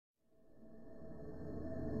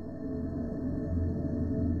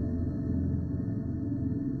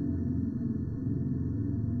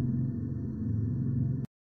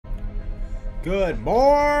Good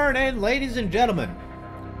morning, ladies and gentlemen.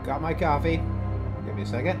 Got my coffee. Give me a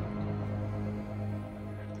second.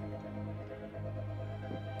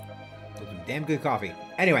 Some damn good coffee.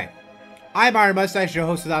 Anyway, I'm Iron Mustache, your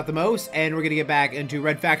host without the most, and we're gonna get back into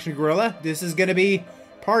Red Faction Guerrilla. This is gonna be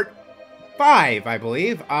part 5, I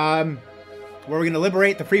believe. Where we're gonna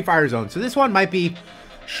liberate the Free Fire Zone. So this one might be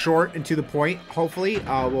short and to the point. Hopefully,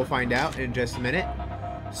 we'll find out in just a minute.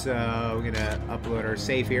 So we're gonna upload our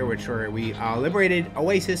save here, which we liberated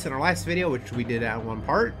Oasis in our last video, which we did on one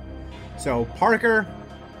part. So Parker,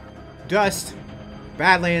 Dust,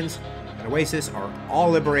 Badlands, and Oasis are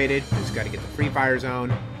all liberated. Just got to get the Free Fire Zone,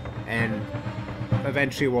 and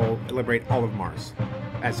eventually we'll liberate all of Mars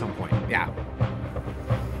at some point. Yeah.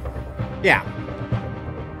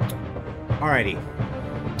 Alrighty.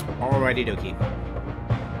 Alrighty dokie.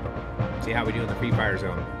 See how we do in the Free Fire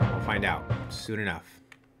Zone. We'll find out soon enough.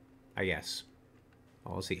 I guess.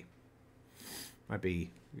 We'll see. Might be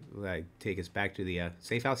like take us back to the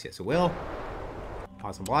safe house. Yes, it will.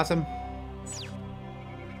 Awesome blossom.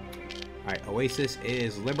 Alright, Oasis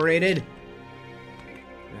is liberated.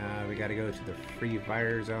 We gotta go to the Free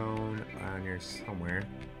Fire Zone on here somewhere.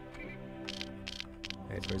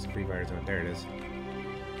 Okay, so where's the Free Fire Zone? There it is.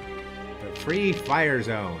 The Free Fire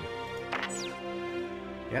Zone.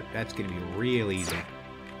 Yep, that's gonna be real easy.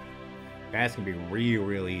 That's gonna be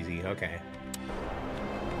real easy. Okay.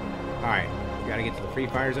 Alright, we gotta get to the Free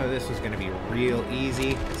Fire Zone. This was gonna be real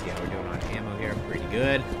easy. Let's see how we're doing on ammo here. Pretty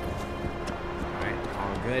good. Alright,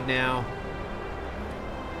 all good now.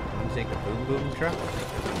 I'm gonna take the boom boom truck.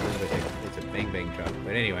 It's a bang bang truck.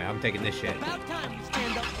 But anyway, I'm taking this shit. About time you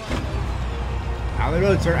stand up for us. Out of the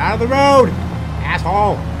road, sir. Out of the road!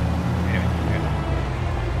 Asshole! Anyway.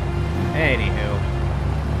 Anywho.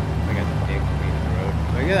 I got the dick between the road.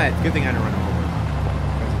 Look at that. Good thing I didn't run him over.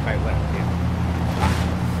 Because if I let him do.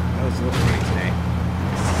 That was a little funny today.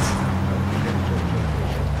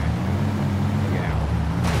 Look at out.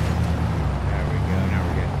 There we go. Now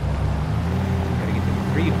we're good. Gotta get to the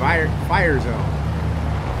Free Fire Zone.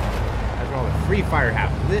 That's where all the free fire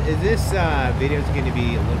happens. This video is going to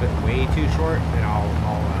be a little bit way too short, and I'll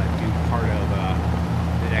do part of the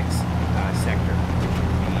next sector, which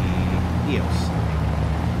will be EOS.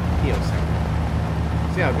 EOS sector.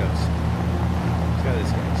 See how it goes. See how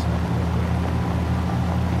this goes.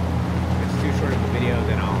 If it's too short of a video,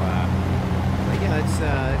 then I'll like, yeah, let's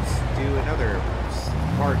do another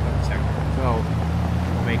part of the sector. So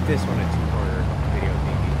we'll make this one a two-parter video,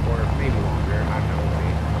 maybe, or maybe longer. I don't know.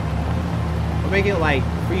 We'll make it like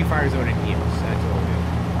Free Fire Zone and EOS. That's what we'll do.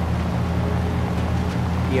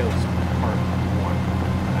 EOS part 1.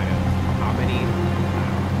 I don't know how many.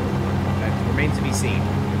 That remains to be seen.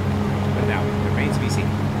 Put it that way. Remains to be seen.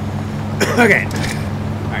 Okay.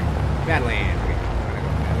 Alright. Badlands. Okay.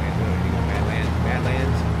 Badlands.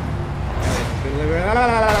 Badlands.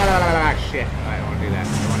 Shit. I don't want to do that. I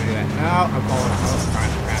don't want to do that. No, I'm falling. Oh,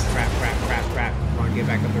 crap. Come on, get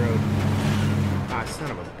back up the road. Ah,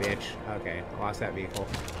 son of a bitch. Okay, I lost that vehicle.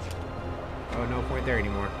 Oh, no point there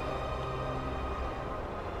anymore.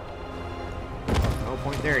 No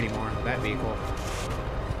point there anymore. That vehicle.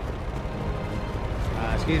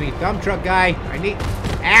 Excuse me, dump truck guy. I need...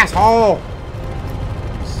 Asshole!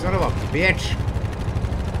 Son of a bitch.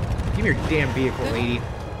 Give me your damn vehicle, lady.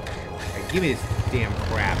 Right, give me this damn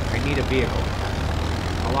crap. I need a vehicle.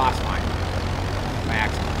 I lost mine. By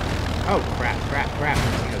accident. Oh, crap.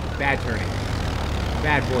 Bad turning.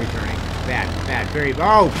 Bad boy turning. Bad. Very...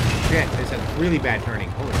 Oh, shit. This is really bad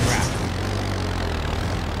turning. Holy crap.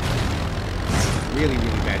 Really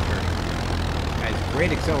bad turning. That is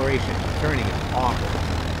great acceleration. Turning is awful.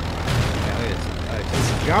 That is...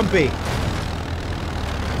 it's jumpy.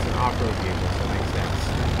 That's an off-road vehicle, so it makes sense.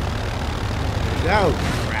 Oh,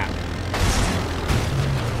 crap.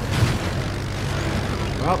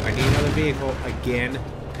 Well, I need another vehicle again.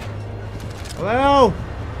 Hello?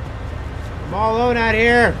 I'm all alone out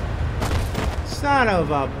here. Son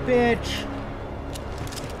of a bitch.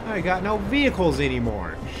 I got no vehicles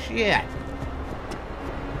anymore. Shit.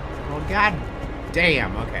 Well, god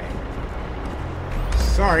damn. Okay.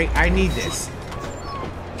 Sorry, I need this.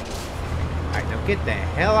 Alright, now get the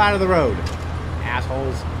hell out of the road,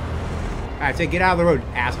 assholes. Alright, say get out of the road,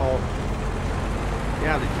 asshole. Get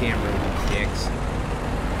out of the damn road, you dicks.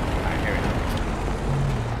 Alright, here we go.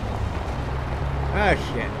 Oh,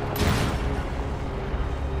 shit.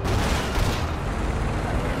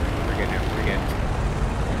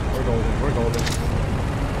 We're golden.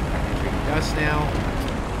 Dust now.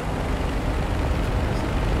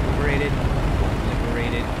 Liberated.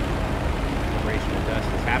 Liberation of dust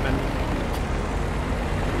has happened.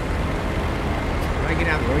 When I get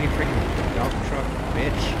out of the road, you freaking dump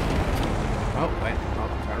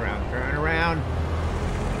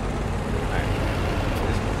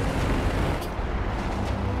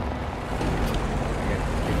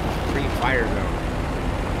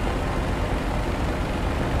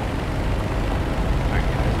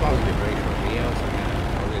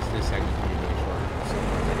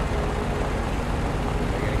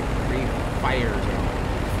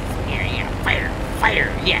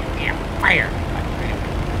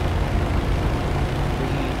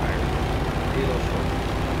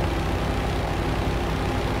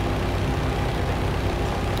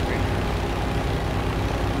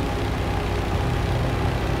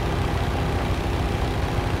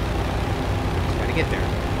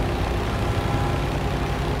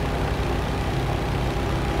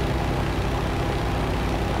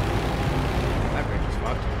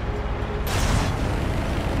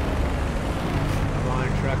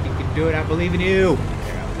do it. I believe in you. There we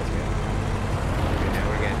go. That's good. Okay, now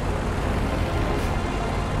we're good.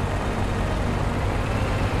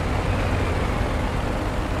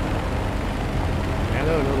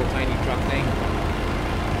 Another little tiny truck thing.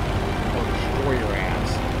 Will destroy your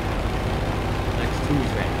ass. Next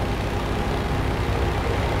Tuesday.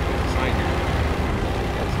 There's a sign there.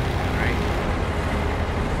 That's all right.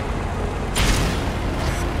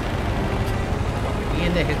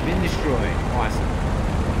 Propaganda has been destroyed. Awesome.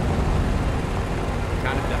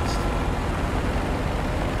 Kind of dust.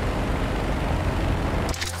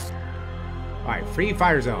 Alright, free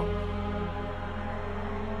fire zone.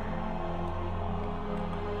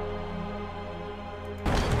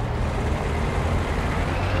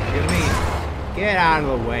 Look at me. Get out of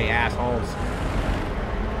the way, assholes.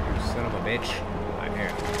 You son of a bitch. Right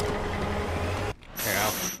here. There you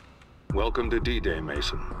go. Welcome to D-Day,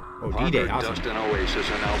 Mason. Oh, D-Day, Harbor, awesome. Dust, and Oasis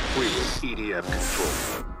are now free of EDF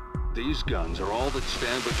control. These guns are all that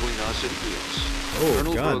stand between us and EOS. Oh,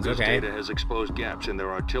 Colonel guns, Broga's okay. data has exposed gaps in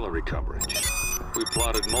their artillery coverage. We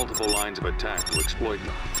plotted multiple lines of attack to exploit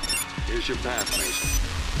them. Here's your path, Mason.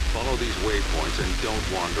 Follow these waypoints and don't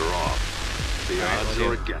wander off. The odds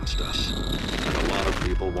are against us, and a lot of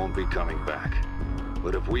people won't be coming back.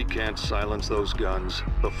 But if we can't silence those guns,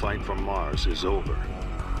 the fight from Mars is over.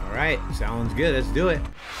 Alright, sounds good. Let's do it.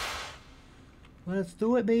 Let's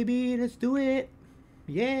do it, baby. Let's do it.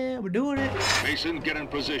 Yeah, we're doing it. Mason, get in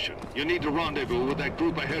position. You need to rendezvous with that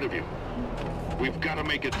group ahead of you. We've got to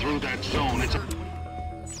make it through that zone. It's a...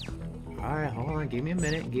 Alright, hold on. Give me a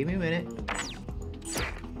minute. Give me a minute.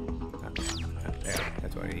 There,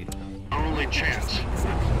 that's what I need. our only chance.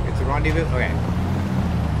 It's a rendezvous? Okay.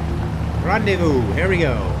 Rendezvous. Here we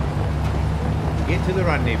go. Get to the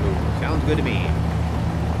rendezvous. Sounds good to me.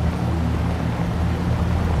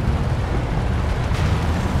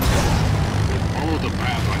 Follow the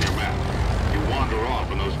path on your map. You wander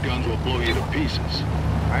off and those guns will blow you to pieces.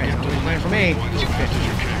 Alright, Get sounds to like a the plan next for me. point as fast as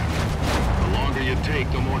you can. The longer you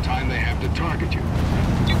take, the more time they have to target you.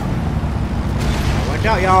 Watch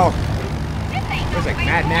out, y'all. There's like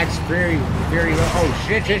Mad Max, very low. Oh,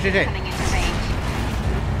 shit. Yeah,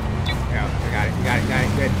 I got it. You got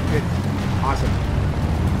it. Good. Awesome.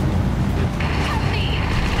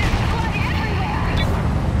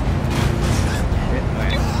 Shit,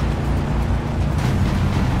 okay.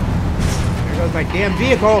 There goes my damn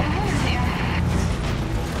vehicle.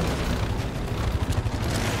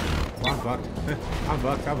 Oh, I'm fucked.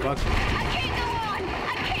 I'm fucked.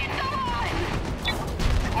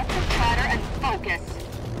 Chatter and focus.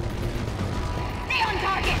 Stay on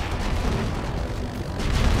target.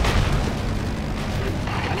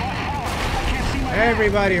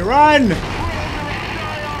 Everybody run!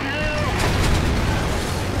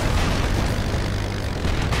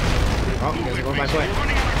 Oh, guess it goes my foot.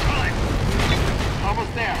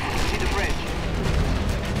 Almost there. See the bridge.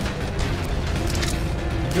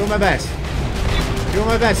 Doing my best. Doing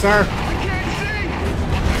my best, sir. I can't see!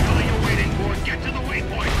 What the hell are you waiting for? Get to the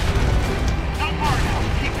waypoint! Not far now.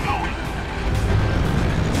 Keep going.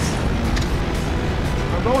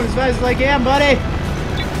 I'm going as fast as I can, buddy.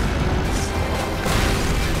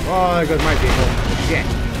 Oh, there goes my vehicle. Shit.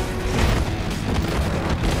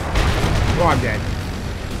 Oh, I'm dead.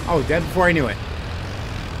 I was dead before I knew it.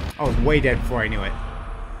 I was way dead before I knew it.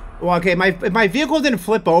 Well, okay, if my vehicle didn't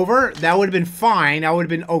flip over, that would have been fine. That would have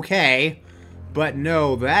been okay. But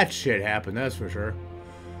no, that shit happened, that's for sure.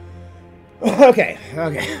 Okay,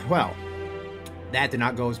 well. That did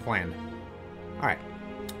not go as planned. Alright.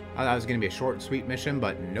 I thought it was going to be a short and sweet mission,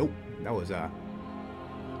 but nope. That was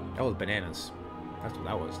bananas. That's what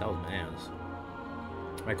that was. That was bananas.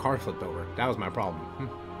 My car flipped over. That was my problem.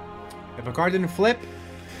 If my car didn't flip,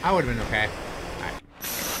 I would have been okay. Alright.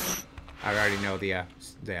 I already know the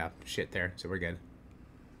shit there, so we're good.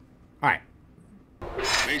 Alright.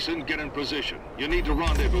 Mason, get in position. You need to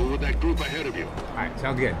rendezvous with that group ahead of you. Alright,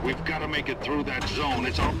 sounds good. We've got to make it through that zone.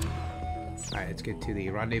 It's our Alright, let's get to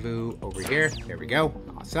the rendezvous over here. There we go.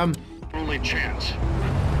 Awesome. only chance.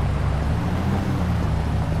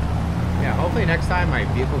 Yeah, hopefully next time my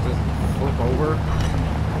vehicle doesn't flip over.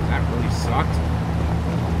 That really sucked.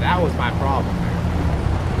 That was my problem there.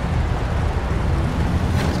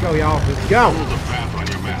 Let's go, y'all. Let's go. Follow the path on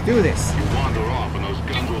your map. Let's do this. You wander off and those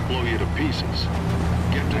guns will blow you to pieces.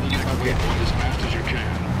 Get to the next waypoint as fast as you can.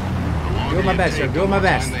 The longer Doing my you best, take, sir. Doing the my more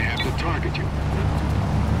best. time they have to target you.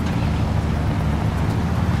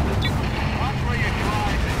 Watch where you're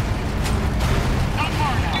driving. Not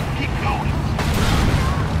far now. Keep going.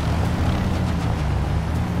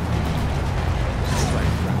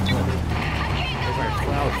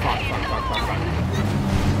 Oh, fuck.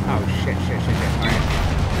 Oh, shit. Alright.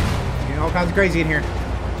 kinds of crazy in here.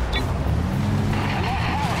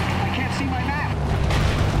 I can't see my map.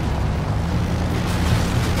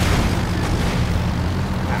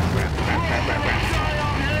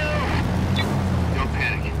 Don't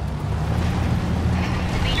panic.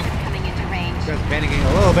 Base is coming into range. Just panicking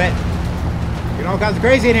a little bit. Getting all kinds of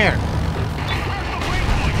crazy in here.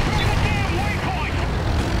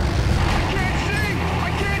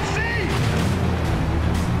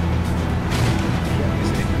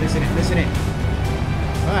 Missing it.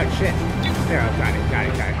 Oh shit. There, I got it.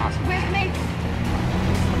 Awesome. Where's Mason?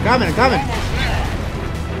 I'm coming. Almost there.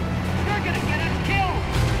 You're gonna get us killed.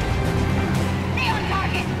 Stay on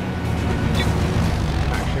target.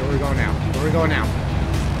 Alright, shit, where we going now?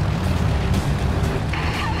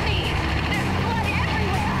 Help me. There's blood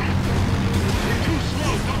everywhere. You're too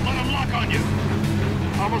slow. Don't let them lock on you.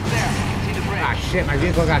 Almost there. See the bridge. Ah shit, my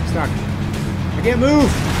vehicle got stuck. I can't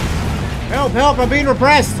move. Help, I'm being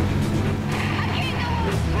repressed. Drive.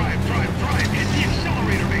 Hit the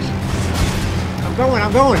accelerator, Mason. I'm going.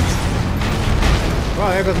 Well,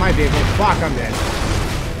 there goes my vehicle. Fuck, I'm dead.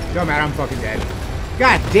 Don't matter, I'm fucking dead.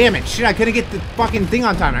 God damn it. Shit, I couldn't get the fucking thing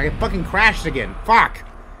on time. I get fucking crashed again. Fuck.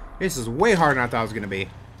 This is way harder than I thought it was gonna be.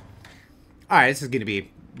 Alright, this is gonna be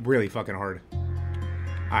really fucking hard.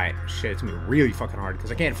 Alright, shit, it's gonna be really fucking hard because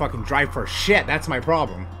I can't fucking drive for shit. That's my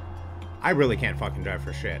problem. I really can't fucking drive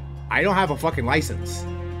for shit. I don't have a fucking license.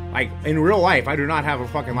 Like, in real life, I do not have a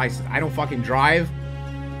fucking license. I don't fucking drive.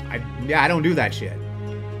 I don't do that shit.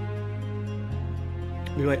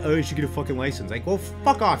 They're like, oh, you should get a fucking license. Like, well,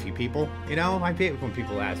 fuck off, you people. You know, I hate when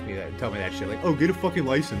people ask me that, tell me that shit. Like, oh, get a fucking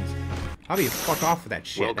license. How do you fuck off with that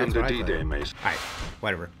shit? Welcome That's to what I D-Day, thought. Mason. Alright,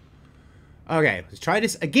 whatever. Okay, let's try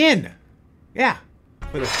this again. Yeah,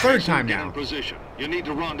 for the third time Get in now. position. You need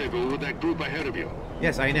to rendezvous with that group ahead of you.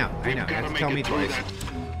 Yes, I know. You Gotta have to make tell it me through twice. that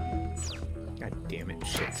God damn it,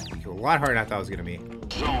 shit. It's a lot harder than I thought it was gonna be.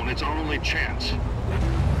 zone. It's our only chance.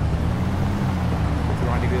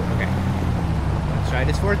 Rendezvous. Okay. Let's try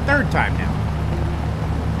this for a third time now.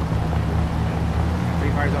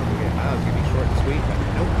 3 fires on the good. I thought it was gonna be short and sweet, but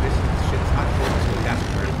nope, this shit's not short and sweet. That's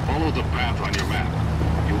for sure. Follow the path on your map.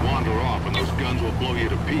 You wander off and those guns will blow you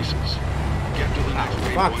to pieces. Get to the next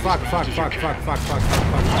Fuck. waypoint as fast as you can.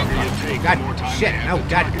 Longer you take, the God, more time shit. they have No, to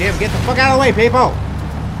god target. damn, get the fuck out of the way, people!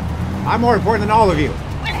 I'm more important than all of you.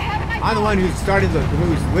 Where the hell am I I'm the one who started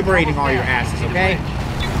who's liberating all your asses, okay?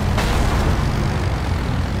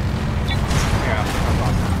 Yeah, that's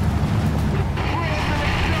awesome.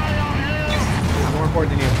 I'm more important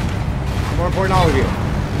than you. I'm more important than all of you.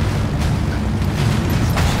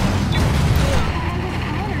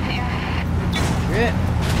 Shit.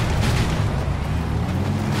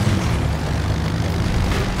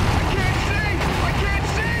 I can't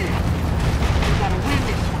see. We gotta win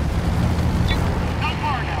this one. Not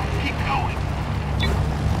far now. Keep going.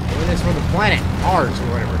 Doing this for the planet, Mars or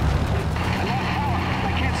whatever. I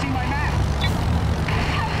can't see my map.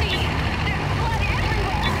 Help me. There's blood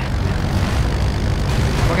everywhere.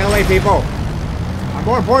 Fucking away, people. I'm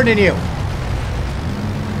more important than you.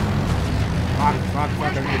 Fuck,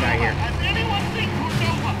 I'm gonna die here. Has anyone seen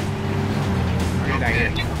Cordova? I'm gonna die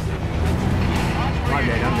here. I'm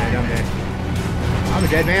dead. I'm a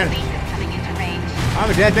dead man. Base is coming into range. I'm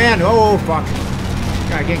a dead man. Oh, fuck.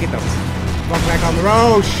 God, I can't get the fuck back on the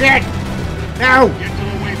road. Shit! No! Get to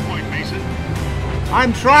the waypoint, Mason.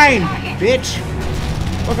 I'm trying, bitch!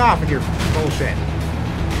 Fuck off with your bullshit.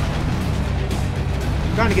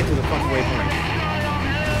 I'm trying to get to the fucking waypoint.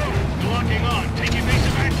 Locking on. Take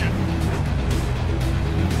evasive action.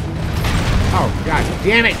 Oh, god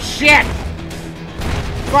damn it! Shit!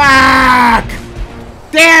 Fuck!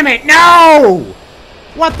 Damn it! No!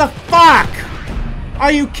 What the fuck?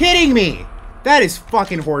 Are you kidding me? That is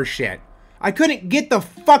fucking horseshit. I couldn't get the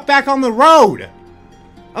fuck back on the road!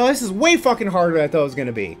 Oh, this is way fucking harder than I thought it was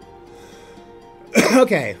gonna be.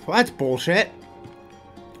 Okay, well that's bullshit.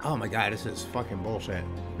 Oh my god, this is fucking bullshit.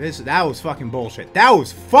 That was fucking bullshit. That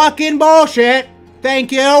was fucking bullshit!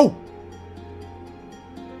 Thank you!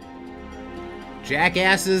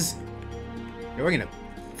 Jackasses. Yeah, we're gonna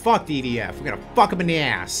fuck the EDF. We're gonna fuck them in the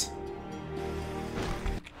ass.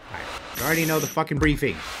 Alright, you already know the fucking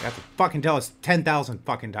briefing. You have to fucking tell us 10,000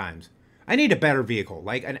 fucking times. I need a better vehicle,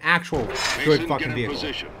 like an actual good Mason, fucking get in vehicle.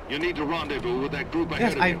 position. You need to rendezvous with that group ahead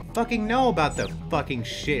Yes, of I you. fucking know about the fucking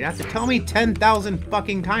shit. You have to tell me 10,000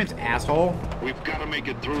 fucking times, asshole. We've got to make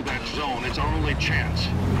it through that zone. It's our only chance.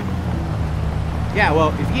 Yeah,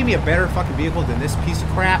 well, if you give me a better fucking vehicle than this piece of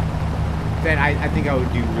crap, then I think I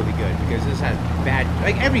would do really good, because this has bad,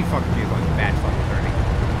 like every fucking vehicle has bad fucking turning.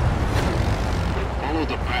 Follow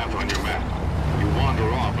the path on your map. You wander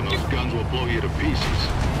off and those guns will blow you to pieces.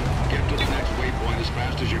 Get to the next waypoint as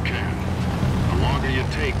fast as you can. The longer you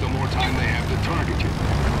take, the more time they have to target you.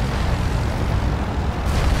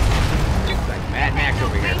 It's like Mad Max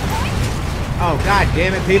over here. Oh, god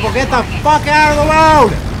damn it, people. Get the fuck out of the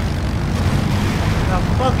road! What the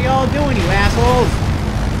fuck are y'all doing, you assholes?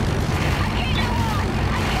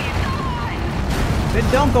 Then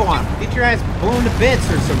don't go on. Get your ass blown to bits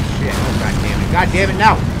or some shit. Oh, god damn it. God damn it,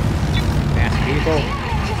 no. Fast people.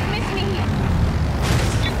 Just miss me.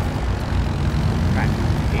 God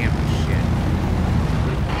damn this shit.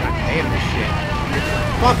 God damn this shit. Get the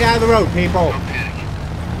fuck out of the road, people. Don't panic.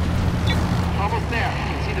 Almost there.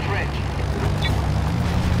 You can see the bridge.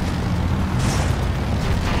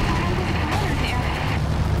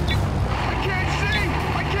 I can't see!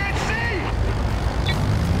 I can't see!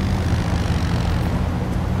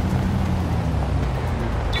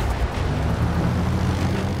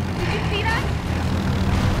 Did you see that?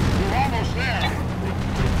 We're almost there.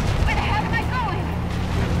 Where the hell am I going?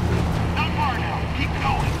 Not far now. Keep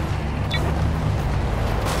going.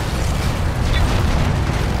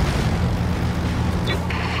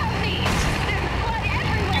 Help me! There's blood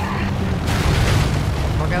everywhere.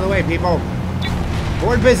 Fuck out of the way, people.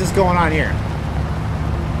 Board business going on here.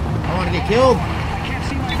 I want to get killed. I can't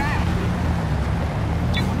see my map.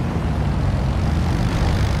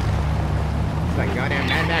 It's like goddamn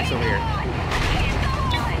Mad Max over here. I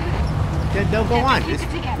Then don't go can't on. go. Just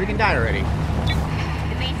freaking died already.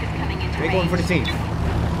 The base is coming into Big one for the team. Where's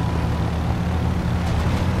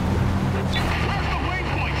the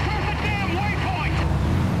waypoint? Where's the damn waypoint?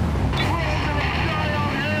 We're all gonna die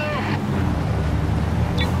out here.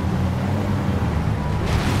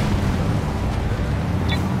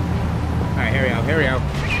 Alright, here we go. Here we go.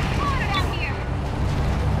 We're getting slaughtered out here.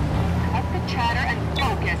 Cut the chatter and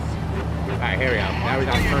focus. Alright, here we go. Now we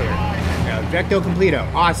got further. Yeah, Objecto completo.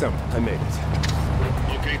 Awesome. I made it.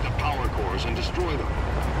 Locate the power cores and destroy them.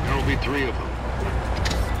 There will be 3 of them.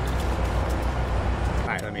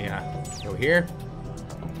 Alright, let me go here.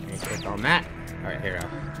 Let me click on that. Alright, here we go.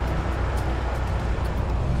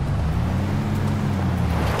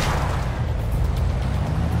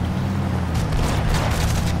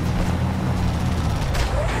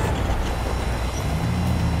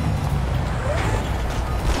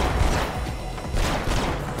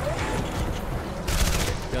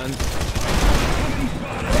 Done.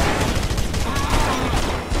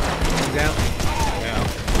 He's out. Yeah.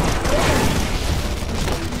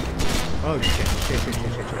 Oh shit, shit, shit, shit,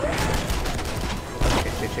 shit, shit.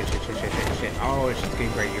 Shit, shit, shit, shit, shit, shit, shit, shit. Oh, it's just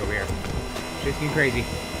getting crazy over here. Shit's getting crazy.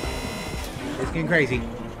 Shit's getting crazy.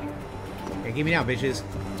 Hey, give me now, bitches.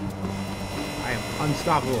 I am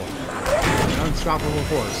unstoppable. An unstoppable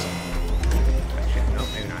force. Oh, shit, no,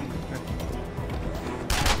 maybe not.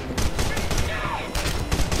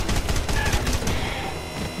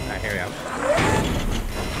 Alright, here we go.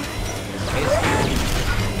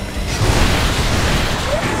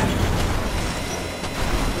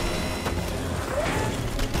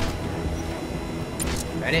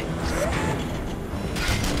 That it?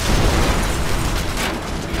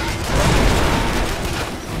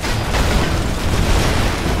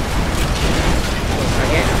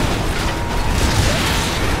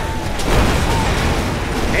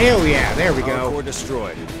 Hell yeah, there we Power go. core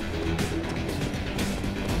destroyed.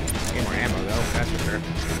 Get more ammo though, that's for sure.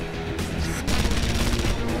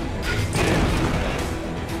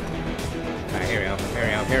 Alright, here we go, here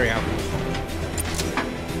we go, here we go.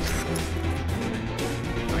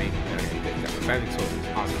 Wait, okay, good. Reviving explosives,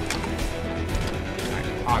 awesome. Alright,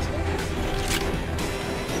 awesome.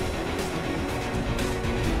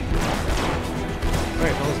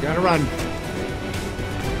 Alright, fellas, gotta run.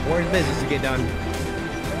 More business to get done.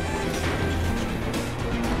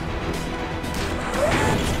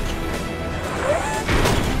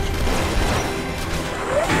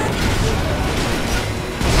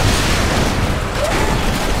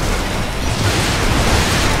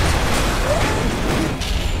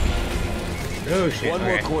 Oh shit. One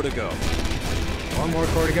more Okay. core to go. One more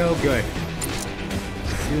core to go. Good.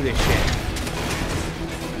 Let's do this shit.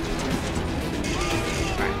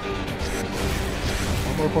 Alright.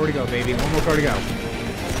 One more core to go, baby. One more core to go.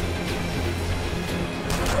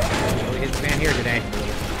 Really hit the fan here today.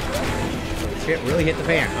 Oh, shit, really hit the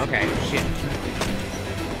fan. Okay, shit.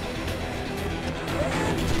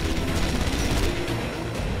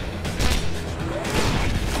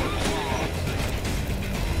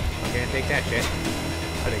 Can't take that shit.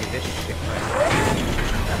 Gotta get this shit right.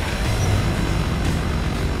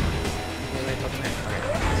 Where am I fucking at? Alright.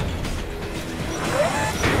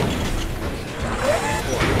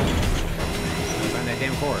 Find that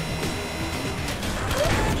damn core.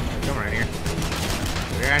 Come around here.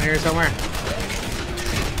 We're out around here somewhere?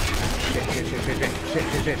 Shit.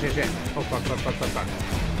 Oh, fuck.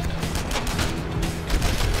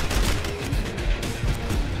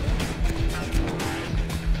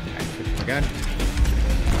 Alright, switch my gun.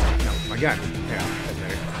 No, my gun. Yeah, that's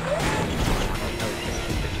better. Oh, shit.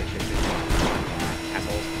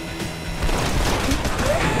 Assholes.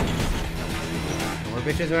 More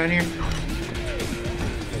bitches around here?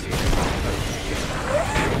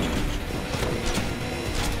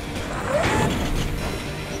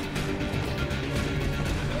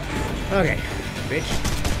 Okay, bitch.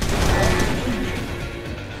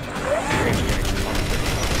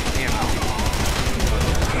 Damn.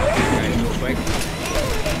 Guys, real quick.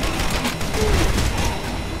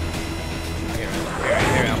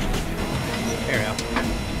 There we go.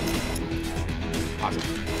 Awesome.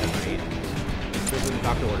 That's what I need. Just what the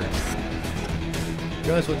doctor ordered.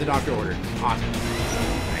 Just what the doctor ordered. Awesome.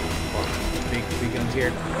 Nice. Well, big guns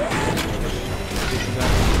here.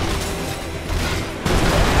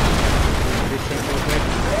 Real quick.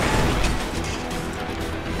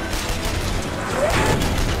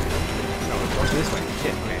 No, it's going this way.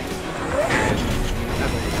 Shit, okay. There it is.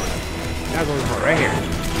 That's what we're for. That's what we're for, right here.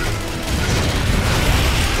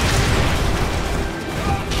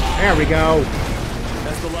 There we go.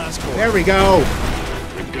 That's the last call. There we go.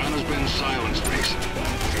 The gun has been silenced, Mason.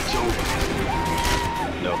 It's over.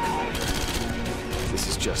 No. This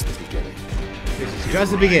is just the beginning. This is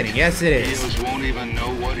just the beginning. Yes, it is. Heroes won't even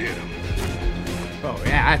know what hit them. Oh,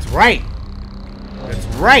 yeah, that's right. That's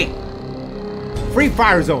right. Free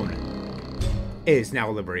Fire Zone is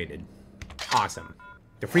now liberated. Awesome.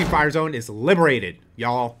 The Free Fire Zone is liberated,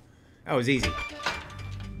 y'all. That was easy.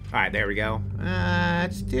 Alright, there we go.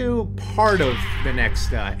 Let's do part of the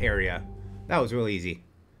next area. That was real easy.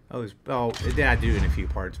 That was, oh, it did have to do it in a few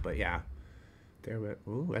parts, but yeah. There we,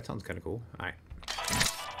 ooh, that sounds kind of cool. Alright.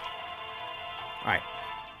 Alright.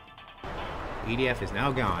 EDF is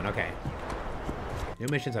now gone. Okay. New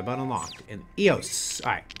missions have been unlocked in EOS.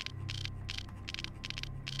 Alright.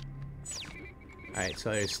 Alright,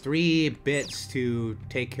 so there's 3 bits to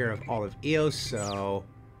take care of all of EOS, so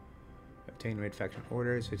obtain raid faction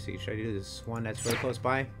orders. Let's see, should I do this one that's really close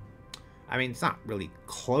by? I mean, it's not really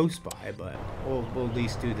close by, but we'll at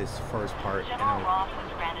least do this first part.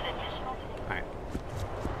 Alright.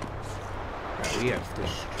 We have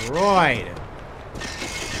destroyed.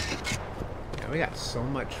 Yeah, we got so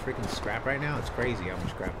much freaking scrap right now. It's crazy how much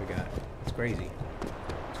scrap we got. It's crazy.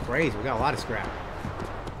 It's crazy. We got a lot of scrap.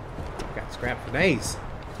 We got scrap for days.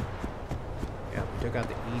 Yeah, we took out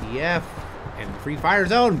the EDF and the Free Fire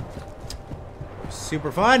Zone.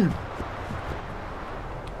 Super fun.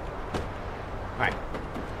 Alright.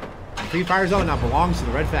 The Free Fire Zone now belongs to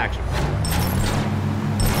the Red Faction. Whatever.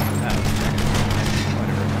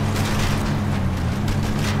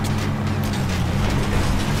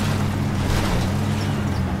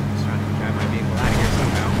 Just trying to drive my vehicle out of here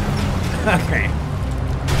somehow. Okay.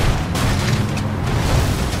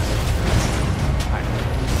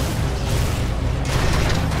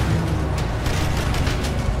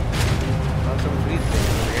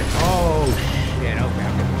 Oh shit, okay, I'm getting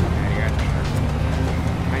out of here.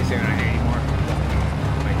 I ain't staying out here anymore.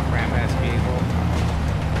 My crap ass vehicle.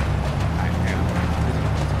 This is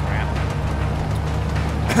crap.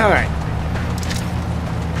 Alright.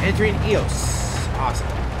 Entering EOS. Awesome.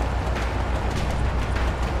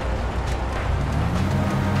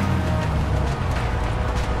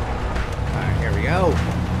 Alright, here we go.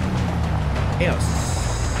 EOS.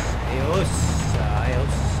 EOS.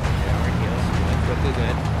 EOS. Good.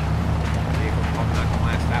 I'm not gonna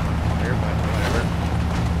last that much longer, but whatever.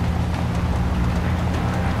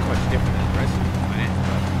 Not much different than the rest of the planet,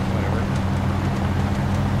 but whatever.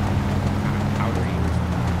 Kind of powdery or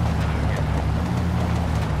something. I don't get it.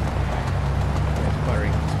 It's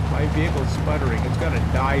sputtering. My vehicle's sputtering. It's gonna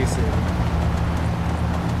die soon.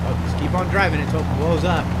 Oh, just keep on driving until it blows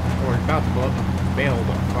up. Or it's about to blow up. Bail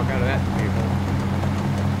the fuck out of that vehicle.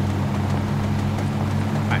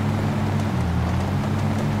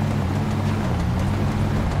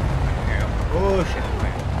 Oh shit,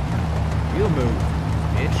 man. You move,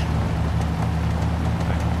 bitch.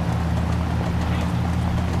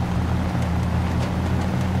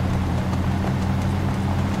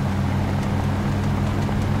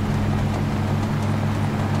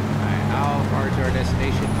 Alright, how far to our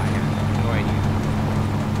destination? I have no idea.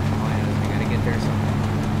 All I know is we gotta get there somehow.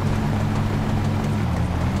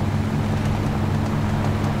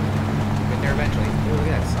 Get there eventually. Ooh, look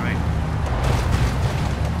at that sign.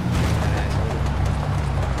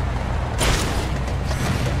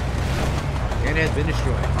 It has been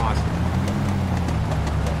destroyed. Awesome.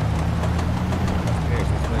 There's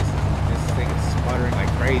this place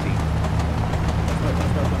crazy.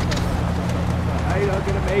 How are you not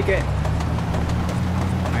gonna make it?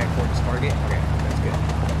 High importance target. Okay, that's good.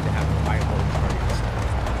 To have a high importance target.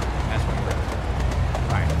 That's what we're doing.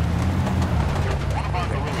 Alright. One of our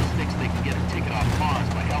Guerilla thinks they can get a ticket off Mars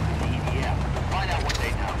by helping the EDF. Find out what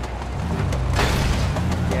they know.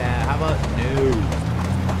 Yeah, how about no?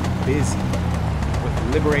 Busy with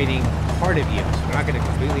liberating part of Eos. We're not going to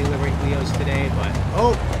completely liberate Eos today, but...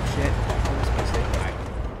 Oh, shit. Almost missed it. Right.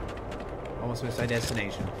 Almost missed my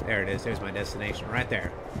destination. There it is. There's my destination right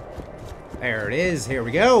there. There it is. Here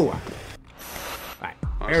we go. Alright,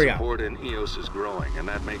 Our there we go. support in EOS is growing, and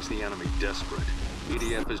that makes the enemy desperate.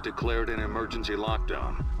 EDF has declared an emergency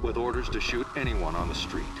lockdown, with orders to shoot anyone on the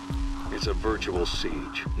street. It's a virtual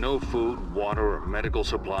siege. No food, water, or medical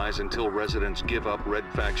supplies until residents give up Red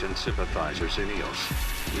Faction sympathizers in EOS.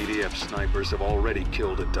 EDF snipers have already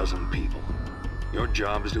killed a dozen people. Your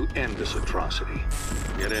job is to end this atrocity.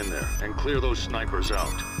 Get in there and clear those snipers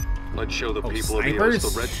out. Let's show the people of snipers?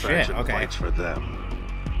 EOS the Red Shit, Faction okay. fights for them.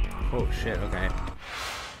 Oh, shit. Okay.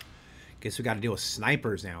 Guess we got to deal with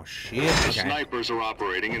snipers now. Shit. The Okay. snipers are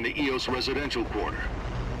operating in the EOS residential quarter.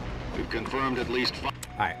 We've confirmed at least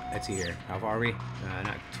Alright, let's see here. How far are we?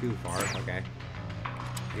 Not too far. Okay.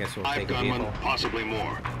 I guess we'll 5 take a gunmen, vehicle. possibly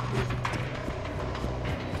more.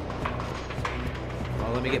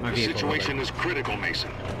 Well, let me get my The vehicle. situation is critical,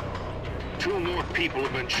 Mason. 2 more people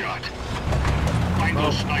have been shot. Find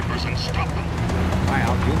those snipers and stop them. Alright,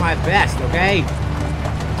 I'll do my best, okay?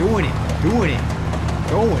 Doing it. Doing it.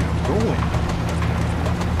 Going.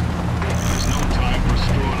 There's no time for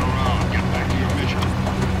screwing around. Get back to your mission.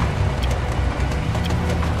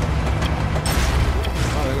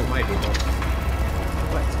 Oh, there goes my vehicle.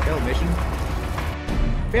 What? Failed mission?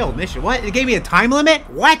 Failed mission? What? It gave me a time limit?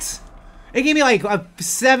 What? It gave me like a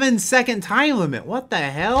 7-second time limit. What the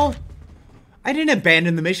hell? I didn't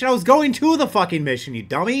abandon the mission. I was going to the fucking mission, you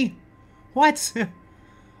dummy. What?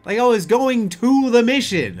 Like I was going to the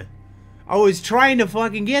mission. I was trying to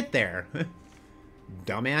fucking get there.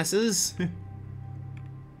 Dumbasses.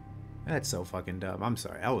 That's so fucking dumb. I'm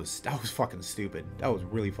sorry. That was fucking stupid. That was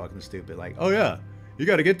really fucking stupid. Like, oh yeah, you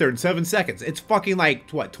gotta get there in 7 seconds. It's fucking like,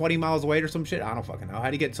 what, 20 miles away or some shit? I don't fucking know. How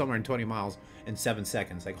do you get somewhere in 20 miles in 7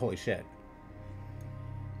 seconds? Like, holy shit.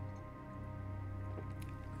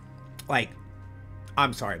 Like,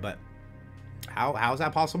 I'm sorry, but how is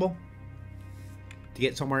that possible? To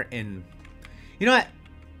get somewhere in... You know what?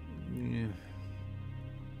 Yeah.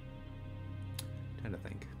 Trying to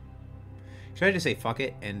think. Should I just say fuck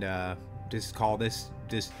it and just call this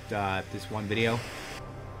one video?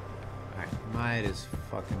 Alright, might as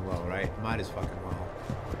fucking well, right? Might as fucking well.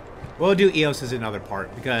 We'll do EOS as another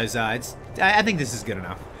part because I think this is good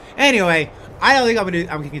enough. Anyway, I don't think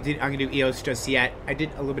I'm gonna do EOS just yet. I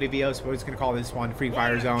did a little bit of EOS, but I was gonna call this one Free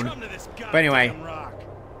Fire Zone. But anyway,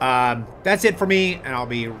 that's it for me, and I'll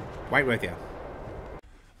be right with you.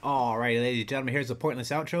 Alright, ladies and gentlemen, here's the pointless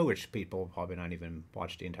outro, which people probably not even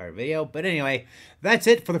watched the entire video. But anyway, that's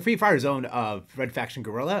it for the Free Fire Zone of Red Faction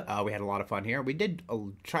Guerilla. We had a lot of fun here. We did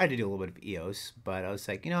try to do a little bit of EOS, but I was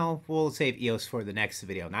like, you know, we'll save EOS for the next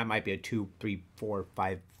video. And that might be a 2, 3, 4,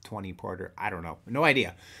 5, 20 parter. I don't know. No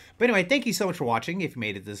idea. But anyway, thank you so much for watching if you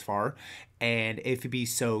made it this far. And if you'd be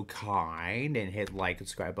so kind and hit like and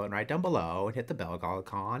subscribe button right down below and hit the bell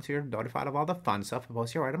icon so you're notified of all the fun stuff I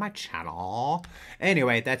post here right on my channel.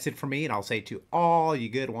 Anyway, that's it for me, and I'll say to all you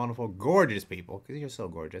good, wonderful, gorgeous people, because you're so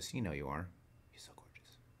gorgeous. You know you are. You're so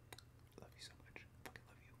gorgeous. Love you so much. Fucking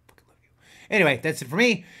love you. Fucking love you. Anyway, that's it for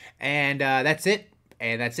me, and that's it,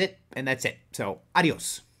 and that's it, and that's it. So,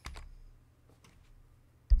 adios.